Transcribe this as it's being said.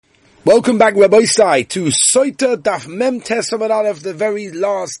Welcome back, Rabbi Sai, to Sotah Daf Mem Tesam Aleph, the very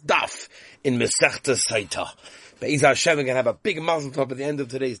last Daf in Masechta Sotah. Be'ez Hashem, we're going to have a big MAZEL TOV at the end of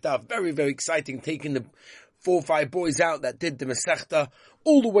today's Daf. Very, very exciting, taking the 4 or 5 boys out that did the Masechta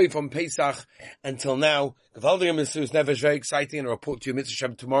all the way from Pesach until now. Gavaldiga Mitzvah is never very exciting, and I'll report to you Mitzvah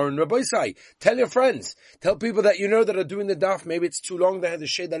Shem tomorrow. And Rabbi Sai, tell your friends, tell people that you know that are doing the Daf. Maybe it's too long, they have the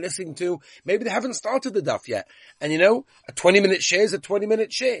share they're listening to. Maybe they haven't started the Daf yet. And you know, a 20-minute share is a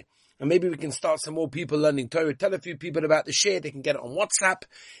 20-minute share. And maybe we can start some more people learning Torah. Tell a few people about the share. They can get it on WhatsApp.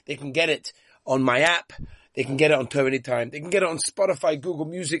 They can get it on my app. They can get it on Torah Anytime. They can get it on Spotify, Google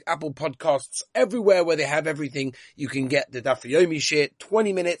Music, Apple Podcasts, everywhere where they have everything. You can get the Daf Yomi share,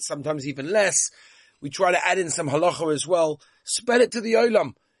 20 minutes, sometimes even less. We try to add in some halacha as well. Spread it to the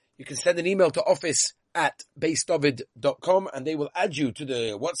olam. You can send an email to office@mazeletov.com and they will add you to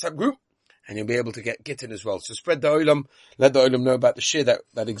the WhatsApp group. And you'll be able to get in as well. So spread the olam, let the olam know about the share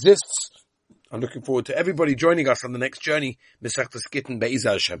that exists. I'm looking forward to everybody joining us on the next journey, Masechta Gittin Be'ez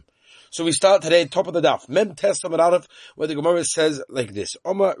Hashem. So we start today, top of the daf, Mem Tes Amud Aleph, where the Gemara says like this: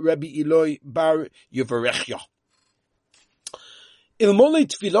 Oma Rabbi Eloi bar Yevarechya. Ilmolei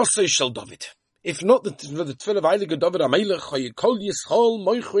tfilosei shel David. If not the tefillah of Heilige David HaMelech, Hayikol Yisrael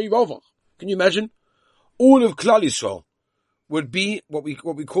Moichrei Rovach. Can you imagine? All of Klal Yisrael would be what we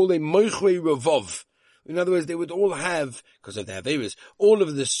call a moichrei ravov. In other words, they would all have, because of their averos, all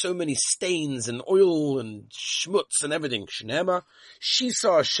of the so many stains and oil and schmutz and everything. Shnema,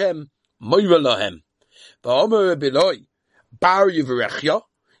 Shisa Hashem, moira lahem. Ba'omer Rabbi bar Yevarechya,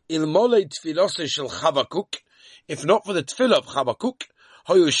 ilmolei tfilose shel Chavakuk, if not for the tefillah of Chavakuk,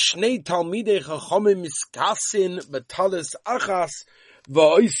 hoyu shnei talmidei chachomim miskasin batalis achas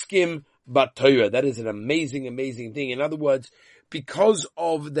va'oiskim Torah. That is an amazing, amazing thing. In other words, because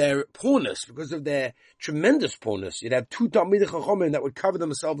of their poorness, because of their tremendous poorness, you'd have 2 Talmidei Chachomim that would cover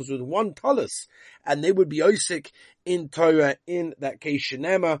themselves with 1 talus, and they would be Osik in Torah, in that case,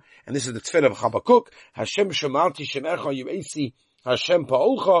 Shenema, and this is the Tefillah of Chabakuk, Hashem Shemarti Shemecha Yu'esi, Hashem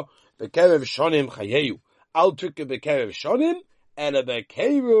Pa'olcha, Bekerev Shonim Chayeyu, Al Tuke Bekerev Shonim, Ela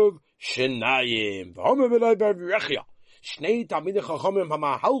Bekerev Shenayim, V'homer V'loi B'Rechya, Shnei Talmidei Chachomim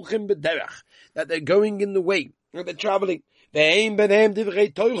hamahalchim b'derech, that they're going in the way, that they're traveling. Ve'ein b'neim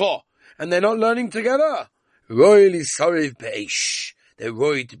divrei Torah, and they're not learning together. Roy l'sariv be'esh, they're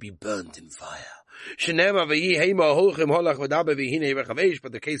roy to be burnt in fire. Shnema v'yi heima holchim holach v'dabe v'hinei rechavesh,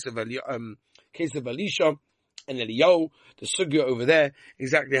 but the case of Elisha and Eliyahu, the sugya over there,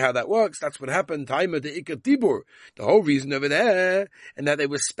 exactly how that works. That's what happened. Time of the Iker Dibur. The whole reason over there, and that they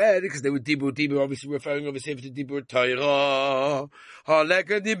were spared, because they were Dibur obviously referring over here to Dibur Torah.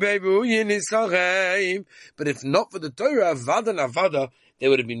 But if not for the Torah, Avada, they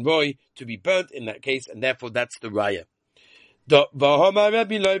would have been roy to be burnt in that case, and therefore that's the raya. The 2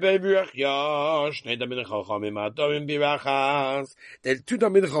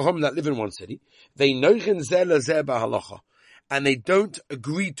 Talmidei Chachomim that live in one city, they noichen zeh lezeh b'halacha, and they don't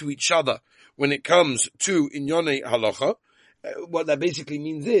agree to each other when it comes to inyonei halacha. What that basically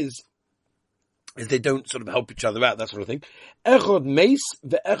means is they don't sort of help each other out, that sort of thing. Echod meis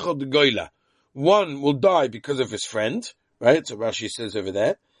ve'echod goyla. One will die because of his friend, right? So Rashi says over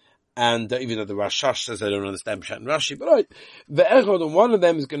there. And even though the Rashash says I don't understand Pshat and Rashi, but right, the Echad, and one of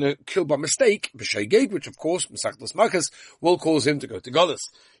them is going to kill by mistake, B'Shoigeg, which of course, Masechtas Makas, will cause him to go to Golus.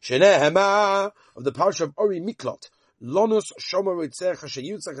 Sheneh Hema, of the parsha of Ori Miklot, Lonus Shomer Ritzech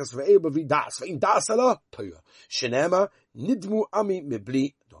HaSheyutzach HaSve'er B'Vi Das, V'in Das Ala, Torah. Sheneh Hema, Nidmu Ami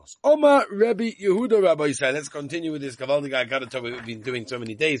Mibli Dos. Oma Rabbi Yehuda, Rabbi Yisrael. Let's continue with this Gavaldiga Agadah we've been doing so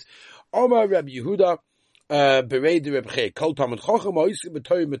many days. Oma Rabbi Yehuda, any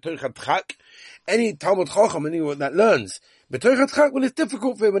Talmud Chacham, anyone that learns when it's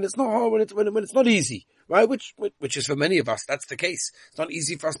difficult for him, when it's not hard, when it's not easy, right? Which is for many of us, that's the case. It's not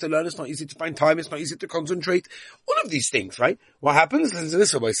easy for us to learn. It's not easy to find time. It's not easy to concentrate. All of these things, right? What happens? Listen to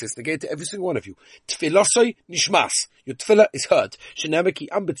this, Rabbi says, negate to every single one of you. Tfilosoi nishmas. Your tefillah is heard. Shenameki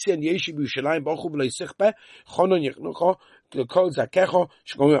ambetzian yeshiv Yerushalayim b'ochu b'lo yisichbeh chonon yechnucho l'kol zakecho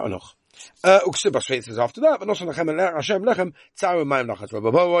shgomer anoch. Uksubas says after that, but not Hashem Lechem, Tzaru Mayim Nachas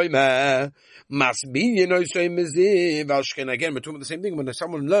Rabba Mas Bin Yeno Soim Meziv Ashken. Again, we're talking about the same thing. When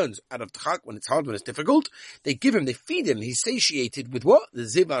someone learns out of Tchak, when it's hard, when it's difficult, they feed him. He's satiated with what? The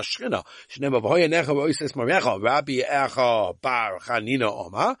Ziv Ashkena. Shnema B'hoya Necha B'oises Marecha Rabbi Echa Bar Chanina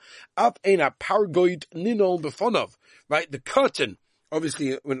Oma Up Eina Pargoid Ninol Befonov. Right, the curtain.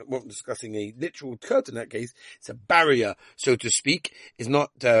 Obviously, when we're discussing a literal curtain in that case, it's a barrier, so to speak, is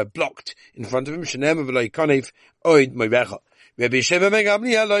not blocked in front of him. Rabbi Sheva ben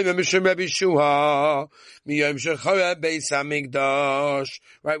Gamliel loy v'mishum Rabbi Shuha miyom shechora beis hamikdash.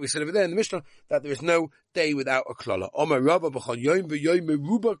 Right, we said over there in the Mishnah that there is no day without a klala. Omer Rabba b'chol yom v'yom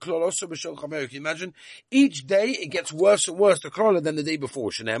meruba klaloso b'shel chaver. Can you imagine? Each day it gets worse and worse, the klala, than the day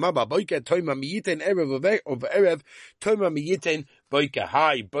before. Shneimah ba'boiker toima miyiten erev of erev toima miyiten boiker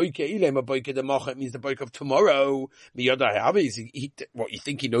high boiker ilema boiker demachet means the boiker of tomorrow. Miyada havi is what you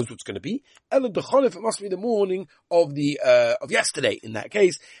think he knows what's going to be. Ela decholif, it must be the morning of the of yesterday in that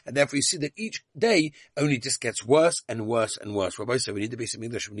case, and therefore you see that each day only just gets worse and worse and worse. Rabbi said we need the Beis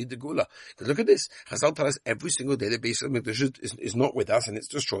Hamikdash, we need the Gula. Because look at this, Chazal tell us every single day the Beis Hamikdash is not with us and it's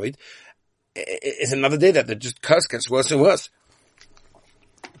destroyed. It's another day that the just curse gets worse and worse.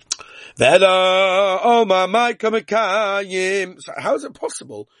 So how is it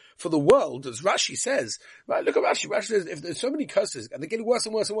possible for the world, as Rashi says, right? Look at Rashi. Rashi says if there's so many curses and they're getting worse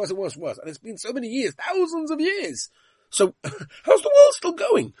and worse and worse and worse and worse, and it's been so many years, thousands of years. So how's the world still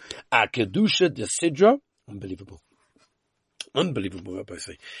going? Kedusha de Sidra, unbelievable. Unbelievable, Rabbi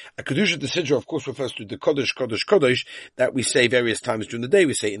say. A Kedusha de Sidra, of course, refers to the Kodesh that we say various times during the day.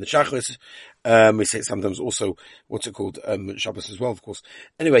 We say it in the Shachris. We say it sometimes also, Shabbos as well, of course.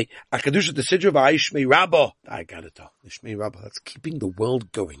 Anyway, a Kedusha de Sidra v'ayishmei Rabba. I got it. Ishmei Rabba. That's keeping the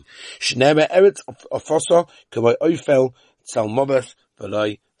world going. Shnei Eretz Afosa, K'vay Oifel, Tzalmoveth,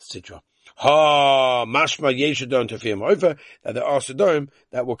 V'lai Sidra. Mashma Yeshadon Tefim over that there are Sodorim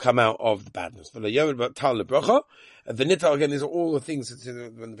that will come out of the badness. The Nital again is all the things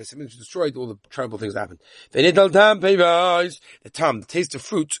that when the Beis Hamikdash is destroyed, all the terrible things happen. The Nital Tam Peiros, the taste of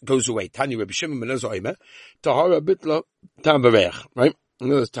fruit goes away. Tanya Rabbi Shimon ben Elazar Tahara Bitla Tam Varech. Right? In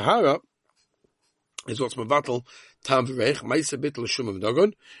other words, Tahara is what's Mavatal Tam Varech. Maisa Bitla Shumam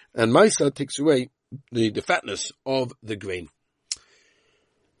Dagon, and Maisa takes away the fatness of the grain.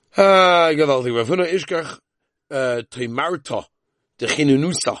 Gewaltig. Ravuna Ishkach Trimarta de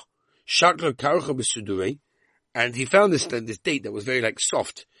Chinunusa Shakla Karcha Besudure, and he found this date that was very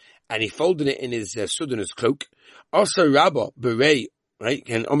soft, and he folded it in his Sudan's cloak. Also Rabba Berei, right?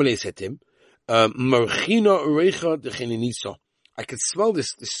 And Amalei said to him, Marchina Urecha de Chinunisa. I could smell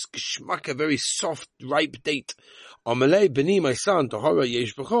this geschmack, a very soft, ripe date. Amalei Beni, my son, Tahara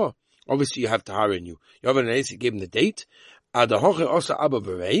Yesh B'cha. Obviously you have Tahara in you. Yavan he gave him the date. Adahoche also Abba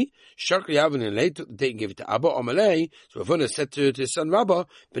Berei, Shakli Havin and late the date and gave it to Abba Amalei. So Ravuna said to his son Rabba,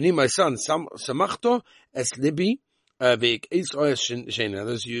 Beni, my son, Samachto es libi, ve'ik Israel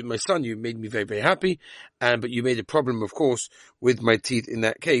shein. My son, you made me very, very happy, but you made a problem, of course, with my teeth in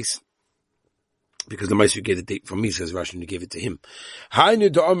that case, because the Meister gave the date from me, says Rashi, and you gave it to him. Hainu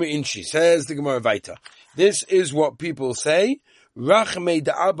da'omer inshi, says the Gemara Vaita. This is what people say. Rachmei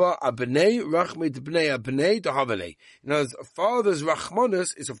da'aba abnei, rachmei da'bnei abnei da'havelei. In other words, a father's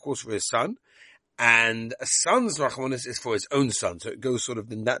rachmanus is of course for his son, and a son's rachmanus is for his own son. So it goes sort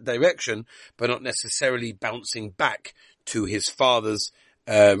of in that direction, but not necessarily bouncing back to his father's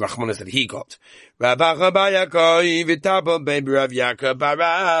rachmanus that he got.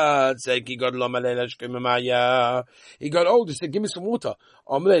 He got old. He said, "Give me some water."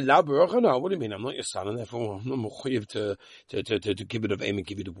 What do you mean? I'm not your son, and therefore I'm not mechuyev to give it of aim and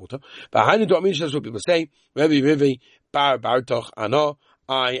give you the water. But that's what people say.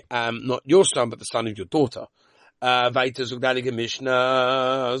 I am not your son, but the son of your daughter. Weiter zog da Heilige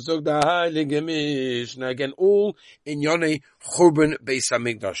Mishnah. Again, all in Yonei Churban Beis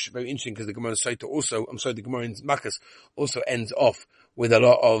Hamikdash. Very interesting because the Gemara in Sotah also, the Gemara in Makkas also ends off with a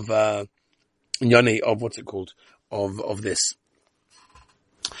lot of Yonei of what's it called of this.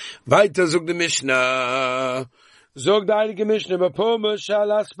 Weiter zog the Mishnah. Zog da Heilige Mishnah,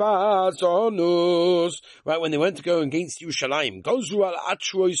 right, when they went to go against Yerushalayim, Gozu al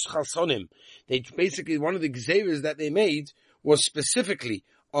Atrois Chasonim. They basically, one of the gzeras that they made was specifically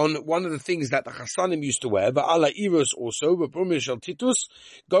on one of the things that the Chasanim used to wear, but ala Eros also, but Brumish al Titus,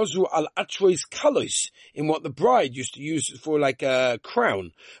 Gozu al Atrois Kalos, in what the bride used to use for like a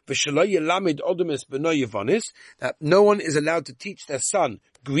crown. V'shaloy Lamed Odomis B'no Yevonis, that no one is allowed to teach their son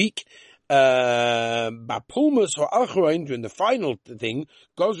Greek, Bapulmus or Alchorain during the final thing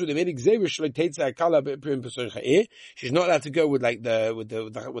goes with the made Xavish like Tetsa Kala B'Prim. She's not allowed to go with like the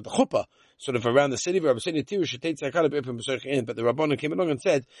chuppah sort of around the city. But the Rabbanan came along and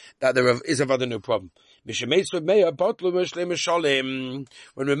said that there is a no problem. When Rameir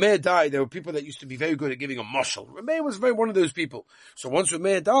died, there were people that used to be very good at giving a mashal. Rameir was one of those people. So once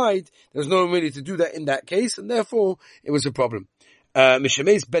Rameir died, there was no one really to do that in that case, and therefore it was a problem.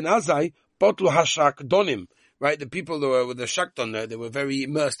 Mishemeis ben Azai, Botlu Hashakdonim, right? The people that were with the Shakdon, they were very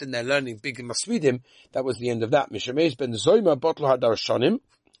immersed in their learning, big in Masmidim. That was the end of that. Mishemeis ben Zoima, Botlu Hadarshanim,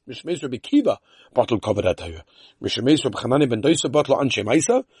 Mishmeis Rabbi Kiva, bottle covered at Torah. Mishmeis Rabbi Chanani ben Doisa, bottle Anshe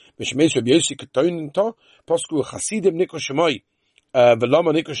Maisa. Mishmeis Rabbi Yossi Ketointa, Posku Chasidim Niko Shemai.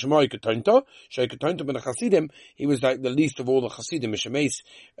 Velama Niko Shemai Ketointa, Shei Ketointa ben Chasidim, he was like the least of all the Chasidim. Mishmeis,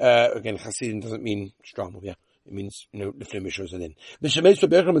 again, Chasidim doesn't mean strong, yeah. It means, the Flemishers are in. Mishmeis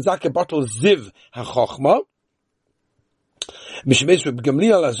Rabbi Yechon Mezake, bottle Ziv HaChochma. Mishmeis Rabbi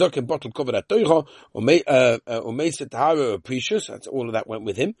Gamliel Azok bottle covered at Torah, Umeis Tahara precious. That's all of that went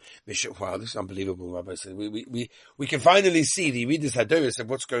with him. Wow, this is unbelievable, Rabbi. We can finally see the readers Hadoris of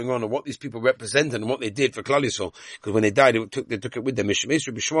what's going on and what these people represent and what they did for Klal Yisrael. Because when they died, they took it with them. Mishmeis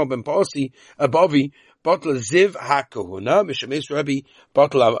Rabbi Shmuel ben Pasi Abavi bottle Ziv HaKahuna. Mishmeis Rabbi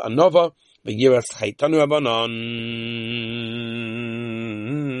bottle Anova Begiras Chaitanu Abanon.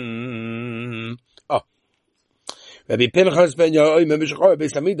 Rabbi Pinchas ben Yaoi Memeshachor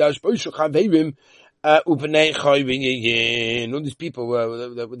Beis Hamidash Boishu Chaverim Upenei Chayvin. All these people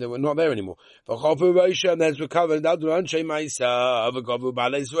they were not there anymore. V'chavu Roisha and there's recovered Dadu Anshe Maisa V'gavu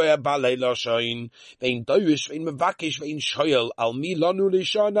Balei Zoya Balei Lashain Vein Doish Vein Mevakish Vein Shoyel Al Mi Lanu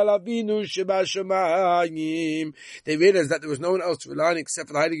Lishan Al Avinu Sheba Shemayim. They realized that there was no one else to rely on except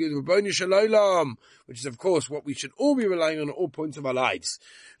for the Heilige Rebbeinu Shalom, which is of course what we should all be relying on at all points of our lives.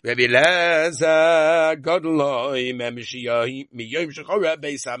 Rabbi Lezer Godloi Memeshiyah Miyom Shechora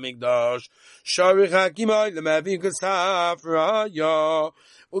Beis Hamikdash Sharich Hakimai Lemavin Kasafraya.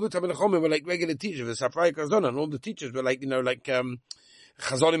 All the time in the Chomim were like regular teachers, the Safrai Kazon, and all the teachers were like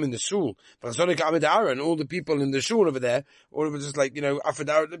Chazonim in the shul, Chazonik Amid Aaron, all the people in the shul over there, all of it just like, Afid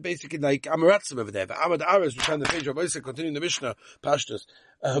Aaron, basically like Amaratzim over there. But Amid Aaron, we find the page of Isa, continuing the Mishnah, Pashtus,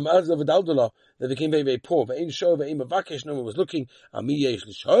 as of Adaldullah, they became very, very poor. Ve'in Shov, Ve'in Mavakesh, no one was looking, Ami Yesh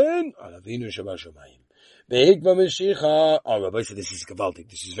Lishoyin, Alavinu Shabashamayim. Ve'ikva Meshicha, Rabbi said, this is Gavaldik,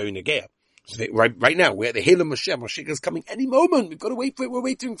 this is very Negea. So right now, we're at the Hail of Mashiach. Mashiach is coming any moment. We've got to wait for it. We're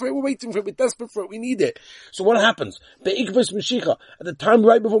waiting for it. We're desperate for it. We need it. So what happens? Be'ikvas Mashiach, at the time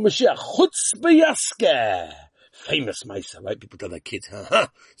right before Mashiach, Chutz B'yaskeh. Famous Maisa, right? People tell their kids,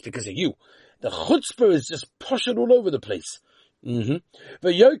 it's because of you. The chutzpah is just pushing all over the place.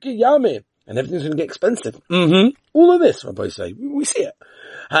 V'yoki Yame. And everything's going to get expensive. All of this, Rabbi say. We see it.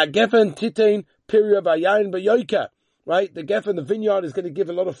 Ha'gefen Titain Piria V'yayin V'yoka. Right, the Geffen, the vineyard is going to give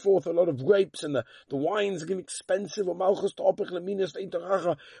a lot of forth, a lot of grapes, and the wines are going to be expensive. Right,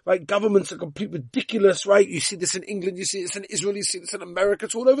 governments are completely ridiculous. Right, you see this in England, you see this in Israel, you see this in America.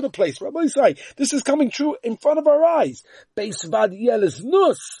 It's all over the place. Rabbi say this is coming true in front of our eyes. Beis vad yeles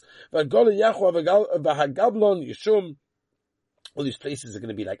nus v'gol yachwa v'hagablon yishum. All these places are going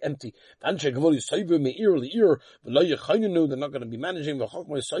to be like empty. They're not going to be managing.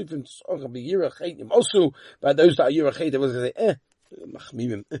 Also, by those that are Yirachet, they was going to say,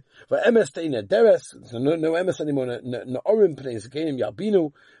 no MS anymore, no Orim place,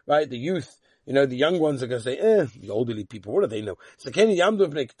 right? The youth, the young ones are going to say, the elderly people, what do they know? Ben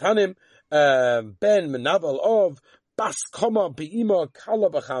Menaval of Bas Koma Beima Kala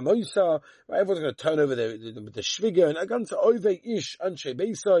Bachamoisa. Everyone's going to turn over the shviga and Aganza Ove Ish Anshe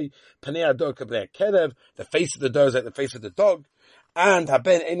Beisai Panea Dog Kabler Kedev. The face of the dog is like the face of the dog. And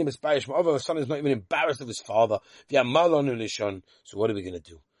Haben Enim Espayish Ma'ova, his son is not even embarrassed of his father. V'yamalonu Lishon. So what are we going to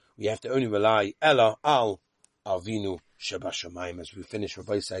do? We have to only rely Ella Al Avinu Shabashamayim. As we finish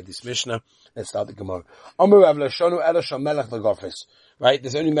Rabbi Said this Mishnah, let's start the Gemara. Amar Rav Lashonu Ella Sham Melech L'Gofis. Right?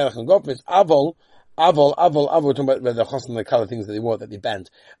 There's only Melech L'Gofis. Aval, we're talking about the chos and the color things that they wore, that they banned.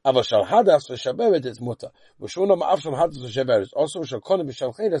 Aval shal hadas v'shaveret is muta. V'shona ma'av shal hadas v'shaveret. Also shal konim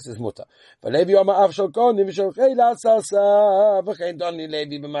v'shal chelas is muta. V'levi yom ma'av shal konim v'shal chelas asa. V'chein doni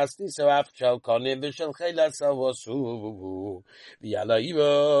levi b'masni so af shal konim v'shal chelas avasu. V'yala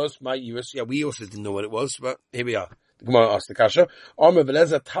yivos, my yivos. Yeah, we also didn't know what it was, but here we are. The Gemara asked the kasha. Omer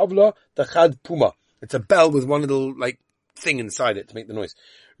v'leza tavla tachad puma. It's a bell with one little, thing inside it to make the noise.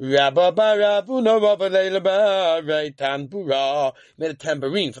 Made a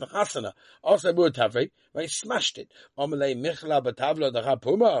tambourine for the chasana. Also, right? Smashed it.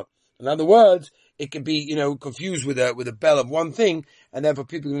 In other words, it can be, confused with a bell of one thing, and therefore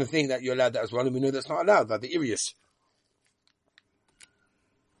people are going to think that you're allowed that as well, and we know that's not allowed, like the Irius.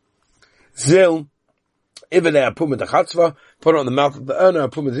 Zil, even there, puma the chatzva, put it on the mouth of the urn,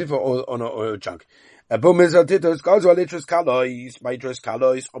 puma zifa, or on a jug. Mizel Titos Gazwa Litros Kalois, Maitros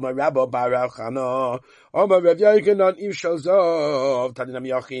Kalois, Oma Rabba Barachana, Oma Rav Yochanan Ishazov, Tadinam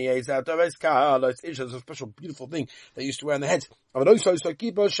Yochi, Ezatoves Kalois. Ish is a special, beautiful thing they used to wear on the heads. Avadoso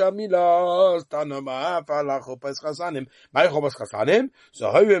Sakipo Shamilas, Tanama Falachopes Chasanim, Maichopes Chasanim,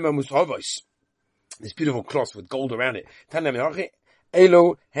 so Hovim and Mushovos. This beautiful cloth with gold around it. Tanam Yochi,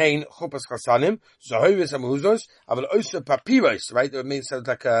 Elo hein chupas chasanim, zohovis amuzos, aval osa papyrus, right? It means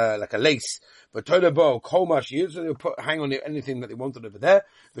like a lace. But Todabo, Kolmash, usually hang on anything that they wanted over there.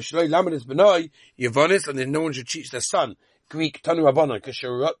 Vishloi laminis benoi, Yavonis, and then no one should teach their son. Greek Tanu Rabbanon,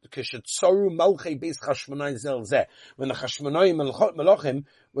 Kishatsoru Malchei Beis Chashmonai Zel Zeh. When the Chashmonai Malachim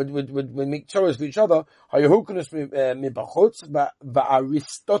would make Torahs for each other, Hayahukunus Mibachotz,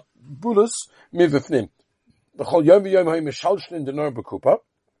 Va'aristotbulus Mivifnim.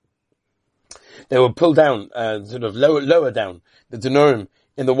 They will pull down, sort of lower down the denorim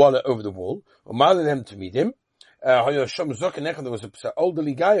in the wallet over the wall. Or maling them to meet him. There was an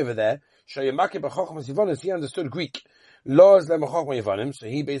elderly guy over there. He understood Greek. So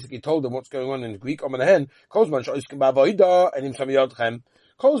he basically told them what's going on in Greek. Kozman,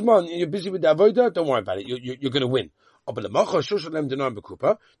 you're busy with the avodah, don't worry about it. You're going to win.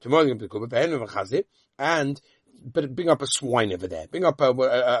 And but bring up a swine over there. Bring up a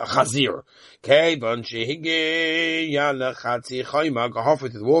chazir. Okay, go halfway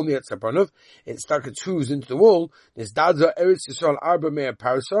to the wall. It stuck its hooves into the wall. This dadza Eretz Yisrael arba mea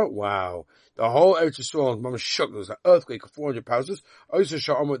parsa. Wow. The whole Eretz Yisrael was shook. There was an earthquake of 400 parsas. Also,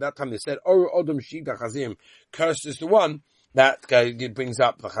 at that time they said, Oru Odom Shigda Chazim. Cursed is the one that brings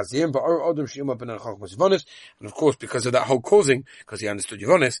up the Chazim, but Odom Shima ben Chachmas Yivonis, and of course, because of that whole causing, because he understood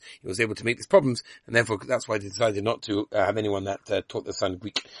Yivonis, he was able to make these problems, and therefore that's why they decided not to have anyone that taught the son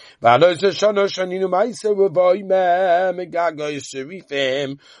Greek. Any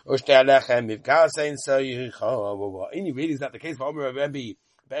really is that the case for Omer Rebbe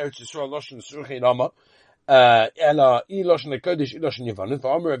Be'eretz Yisrael Loshen Surchin Rama? Ela I Loshen HaKodesh I Loshen Yivonis.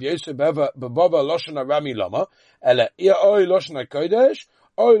 V'Omer Rav Yosef B'Bava Loshen HaRami Lama. Ela I Oi Loshen HaKodesh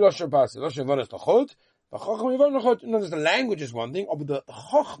Oi Loshen Basi Loshen Yivonis L'Chod. V'Chochma Yivonis L'Chod. Notice the language is one thing, but the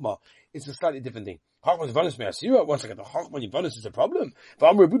Chochma is a slightly different thing. Chochma Yivonis Me'asira. Once again, the Chochma Yivonis is a problem.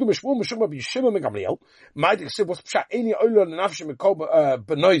 V'Omer Rebudu Meshmur Meshumah B'Yishima Me'Gamliel. Ma'adik Sib was Pshat Eini Oilo L'Nafshe Me'Kol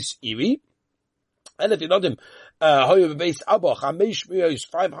B'Nois Iri. And if you know them, 500 of them,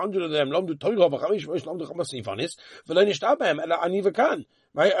 Lomdu Torah, 500 Lomdu Chamas Nifanis, Veleni Shtabem, and I never can.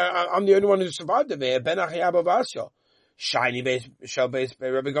 Right? I'm the only one who survived there. Ben Achiaba Vasya. Shiny base, shell base,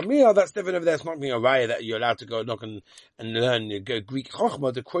 Rabbi Gamliel, that's different over there. It's not being a raya that you're allowed to go knock and learn Greek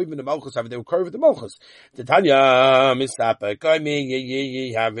Chochma, the Kroivin the Malchus, they will curve the Malchus. The Tanya, Mistapa, Kaimi,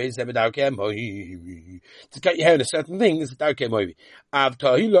 ye, have his Ebedauke Mohi. To cut your hair in a certain thing is a Dauke Mohi.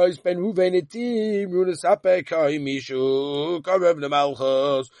 Avtahilos Ben Ruveniti, Runasape, Kaimishu, Karev the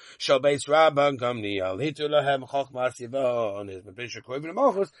Malchus, shell base Rabban Gamliel, Hitulahem Chochma Sivan, is the Bishop Kroivin the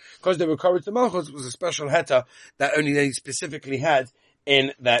Malchus, because they were covered the Malchus was a special heta that only they specifically had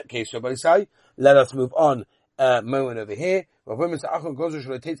in that case. So by say, let us move on moment over here. In that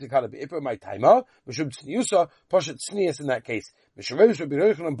case.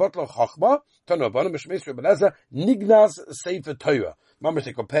 Mama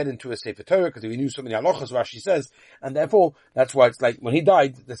they compared him to a Sefer Torah because we knew so many halachas, Rashi says, and therefore that's why it's like when he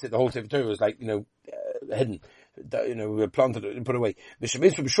died, they said the whole Sefer Torah was like, hidden. Planted and put away.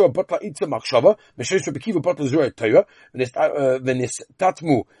 Mishemesh for sure butler itza machshava. Mishemesh for bekiva butler zura Torah. When it's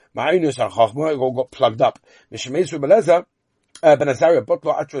tatmu ma'inus hachma, it all got plugged up. Mishemesh for beleza. Ben Azariah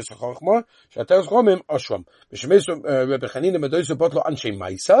butler atros hachma. Shatel chomim ashram. Mishemesh Rebbe Chanina medoisa butler anshe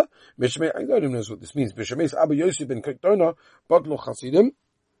ma'isa. Mishemesh I don't even know what this means. Mishemesh Abba Yosef ben Ketona butler chasidim.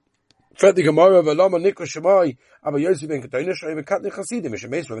 Freddy Gemara Velama Nikra Shemai Abba Yosef ben Ketona Shoyim Katni Chasidim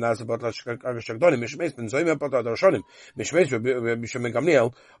Mishemesh Ben Azar butler Shagdonim Mishemesh Ben Zoyim butler Darshanim Mishemesh Mishem Ben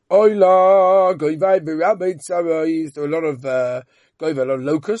Gamliel Oila Goivai Berabbe Tzarais. There were a lot of Goivai, a lot of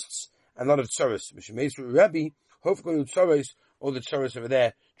locusts and a lot of tzaros. Mishemesh Rabbi Hofgonu Tzarais. All the tzaros over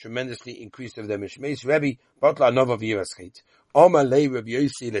there tremendously increased over there. Mishemesh Rabbi Butler Nova V'Yirascheit Oma Lei Rabbi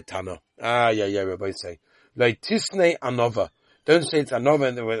Yossi Letana. Rabbi say Lei Tisnei Anova. Don't say it's Anova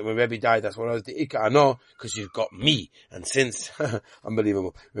and when Rebbe died, that's what I was the Ika Ano, because you've got me. And since,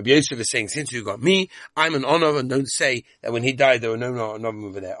 unbelievable. Rabbi Yosef is saying, since you've got me, I'm an Anov, and don't say that when he died, there were no Anovim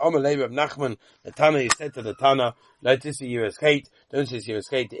over there. Amalei Reb Nachman, the Tana, he said to the Tana, let this be Yirascheit, don't say it's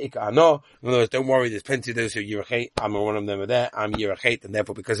Yirascheit, the Ika Ano. In other words, don't worry, there's plenty of those who are Yirascheit, I'm one of them over there, I'm Yirascheit, and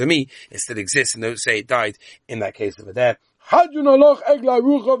therefore because of me, it still exists, and don't say it died in that case over there. Hadjun aloch egla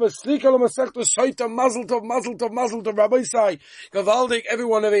rucha v'slika l'masechta Sotah Mazel Tov Rabbi Sai Gavaldik,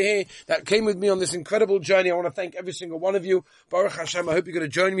 everyone over here that came with me on this incredible journey. I want to thank every single one of you. Baruch Hashem, I hope you're going to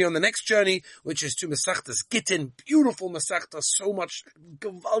join me on the next journey, which is to Masechtas Gittin, beautiful Masechta, so much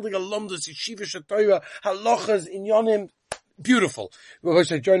Gavaldik alumnus, Yeshiva Shatayra, halachas, inyonim, Beautiful. Rabbi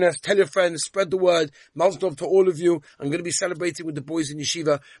say, join us, tell your friends, spread the word. Mazel Tov to all of you. I'm going to be celebrating with the boys in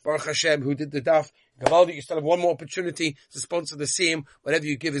Yeshiva, Baruch Hashem, who did the daf. Gavaldi, you still have one more opportunity to sponsor the same. Whatever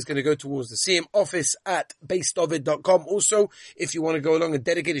you give is going to go towards the same. Office at basedovid.com. Also, if you want to go along and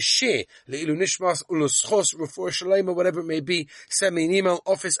dedicate a share, Le'ilu Nishmas, Uloschos, Refor Shalema, whatever it may be, send me an email,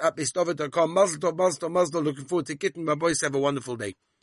 office at basedovid.com. Mazel Tov, Mazel Tov, Mazel Tov. Looking forward to getting my boys. Have a wonderful day.